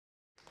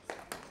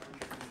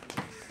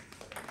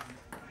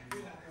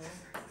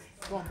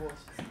Go on, boys.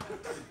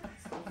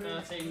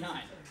 13-9.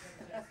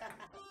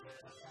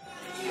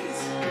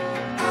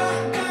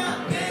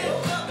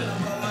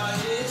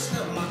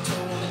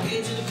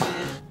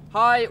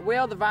 Hi, we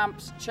are the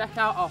Vamps. Check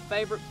out our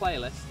favourite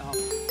playlist.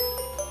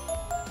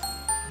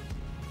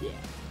 Yeah.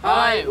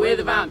 Hi, we're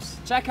the Vamps.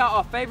 Check out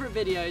our favourite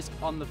videos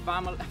on the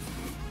family.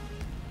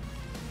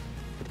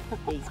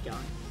 He's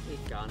gone. He's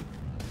gone.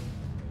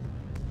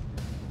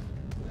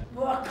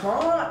 Well, I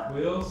can't.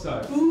 We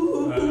also.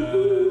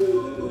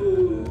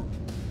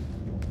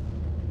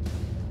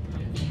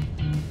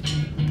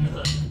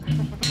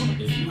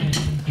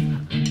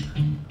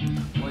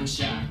 One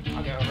shot.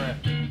 I'll get over it.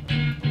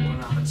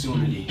 One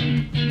opportunity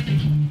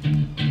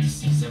to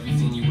seize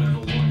everything you ever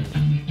wanted.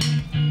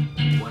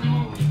 One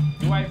moment.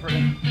 Wait for it.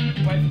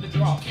 Wait for the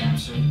drop.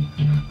 Capture it.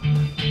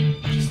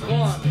 Just like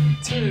 1,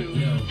 2.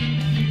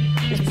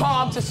 His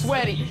palms are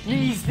sweaty,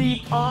 knees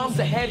deep, arms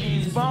are heavy.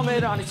 He's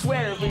vomit on his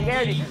sweater,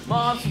 spaghetti.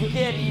 Mom's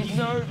spaghetti, he's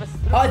nervous.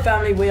 Hi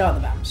family, we are the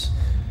Vamps.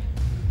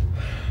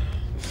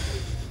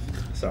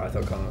 Sorry, I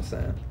thought Connor was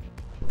saying it.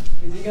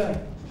 Where's he going?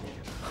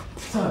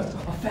 So,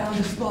 I found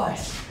the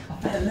spice. I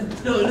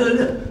found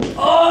look.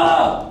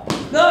 Oh!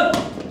 No!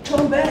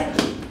 Come back!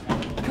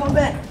 Come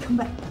back! Come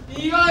back!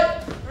 You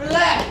guys,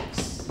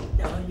 relax!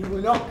 No, you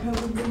will not come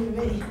with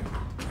me.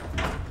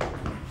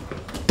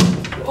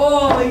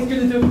 Oh, he's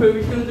gonna do a poo,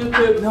 he's gonna do a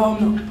poo. No,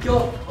 I'm not.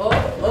 God.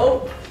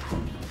 Oh.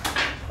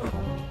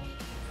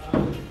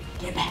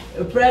 Get back.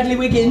 Bradley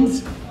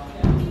Wiggins.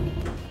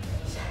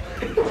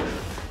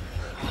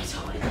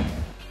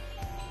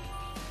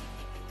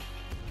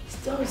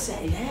 Don't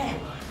say that.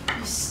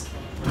 Just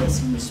get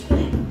some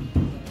respect.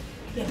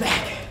 Get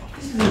back.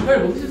 This is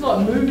incredible. This is like a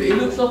movie. It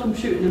looks like I'm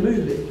shooting a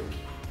movie.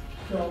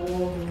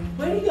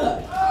 Where'd he go?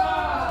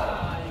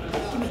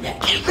 Give me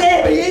that.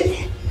 There he is.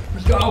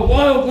 We've got a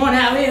wild one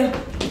out here.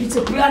 It's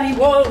a bloody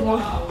wild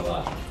one.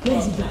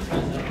 Where's he going?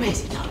 Where's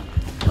he going?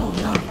 Oh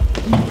no.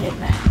 You get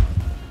back.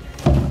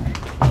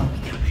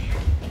 Come here.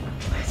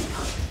 Where's he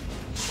going?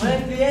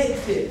 Where's the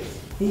exit?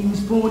 He was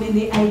born in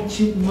the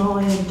ancient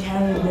Mayan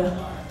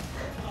calendar.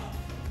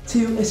 To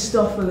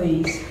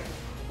Aristophanes.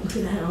 Look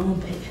at that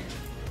armpit.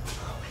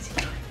 Oh, where's he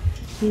going?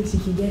 Thinks he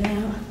can get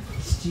out?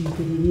 Stupid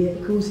idiot.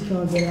 Of course he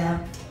can't get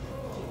out.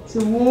 It's a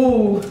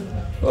wall.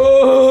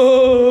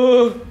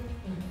 Oh!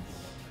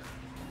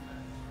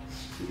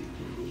 Stupid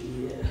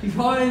idiot. He's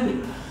higher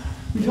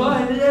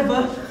than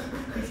ever.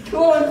 He's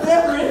gone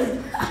Everest.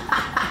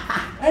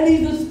 And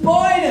he's a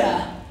spider.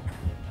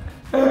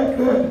 Don't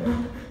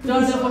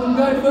know if I can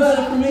go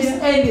further from here.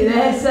 Just end it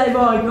there. Say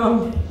bye, come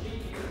on.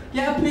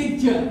 Get a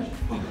picture.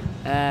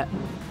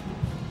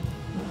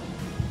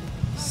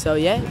 So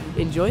yeah,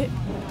 enjoy it.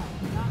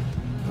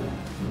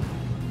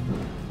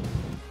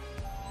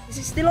 Is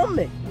it still on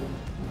me?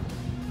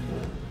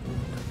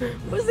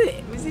 Was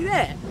it? Was he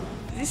there?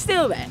 Is it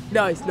still there?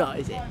 No, it's not,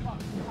 is it?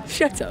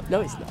 Shut up.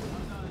 No, it's not.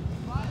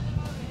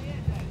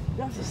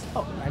 You have to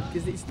stop, man,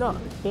 because it's not.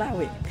 Allow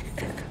it.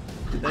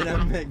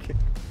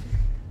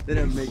 They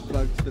don't make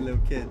bugs for little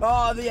kids.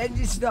 Oh, the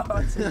engine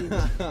starts. So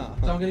I'm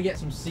gonna get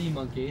some sea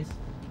monkeys.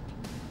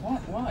 What?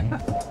 Why?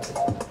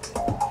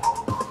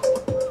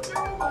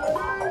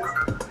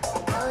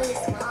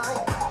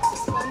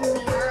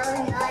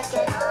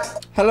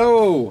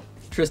 Hello,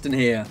 Tristan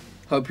here.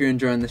 Hope you're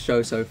enjoying the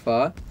show so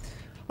far.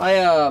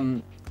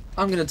 I'm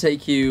gonna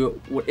take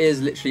you what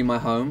is literally my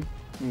home.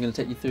 I'm gonna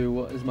take you through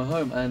what is my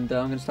home, and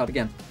I'm gonna start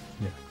again.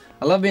 Yeah.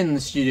 I love being in the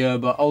studio,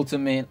 but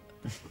ultimately.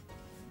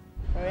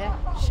 Oh yeah,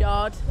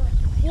 shard.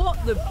 What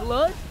the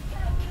blood?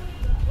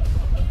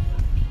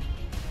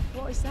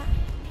 What is that?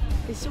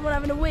 Is someone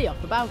having a wee off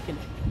the balcony?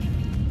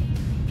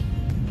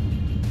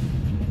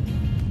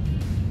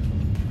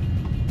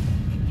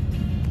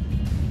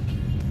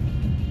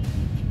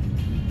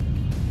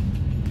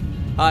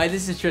 Hi,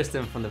 this is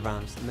Tristan from the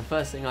Vamps, and the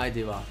first thing I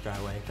do after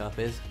I wake up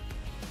is...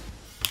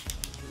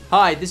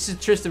 Hi, this is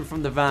Tristan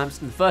from the Vamps,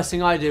 and the first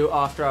thing I do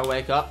after I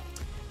wake up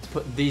is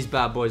put these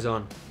bad boys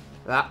on.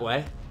 That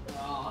way.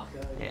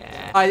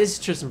 Yeah. Hi, this is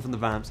Tristan from the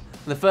Vamps,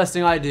 and the first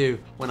thing I do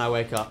when I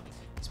wake up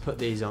is put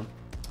these on.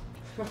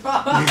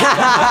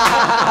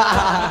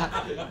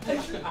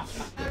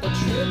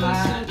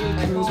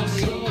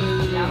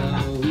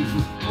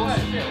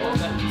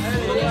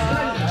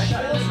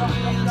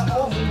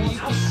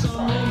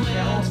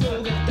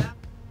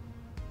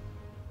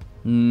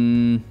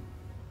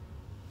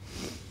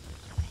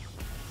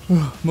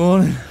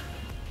 Morning.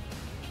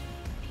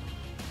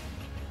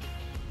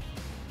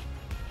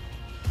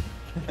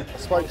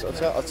 I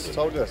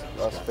told you that's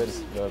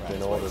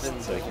been orders. He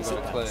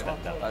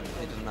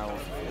doesn't know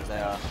what they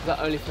are. Is that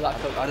only for that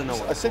cook? I don't know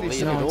what. I said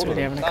he's No been one's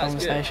really orders. having a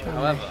conversation.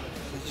 However,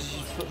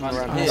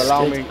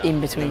 Allow me. In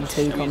between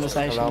two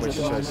conversations Allow at me the to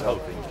say moment.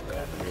 something.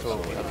 I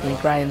mean,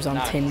 Graham's on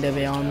Tinder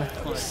behind me.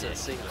 it's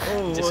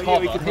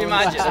hot. Can you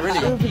imagine? It's really.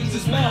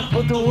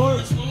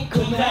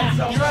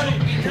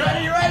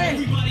 You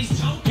ready?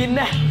 Get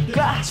that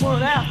glass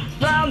one out,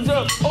 rounds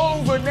up,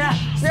 over now,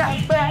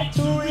 snap back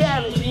to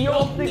reality,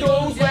 off the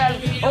go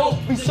gravity, oh,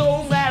 be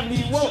so mad,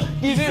 we won't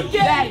give it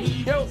back,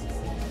 yo.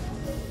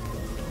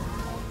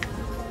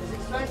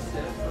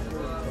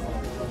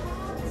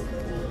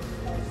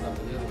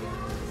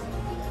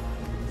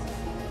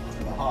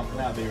 half an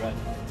hour, be ready.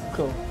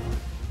 Cool.